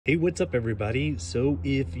Hey, what's up everybody? So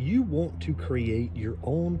if you want to create your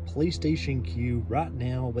own PlayStation queue right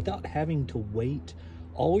now without having to wait,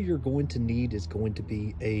 all you're going to need is going to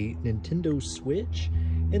be a Nintendo Switch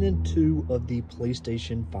and then two of the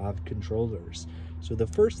PlayStation 5 controllers. So the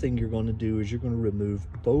first thing you're going to do is you're going to remove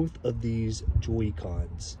both of these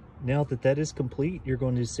Joy-Cons. Now that is complete, you're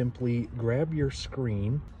going to simply grab your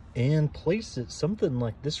screen and place it something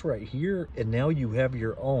like this right here, and now you have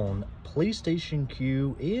your own PlayStation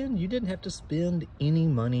queue and you didn't have to spend any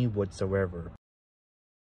money whatsoever.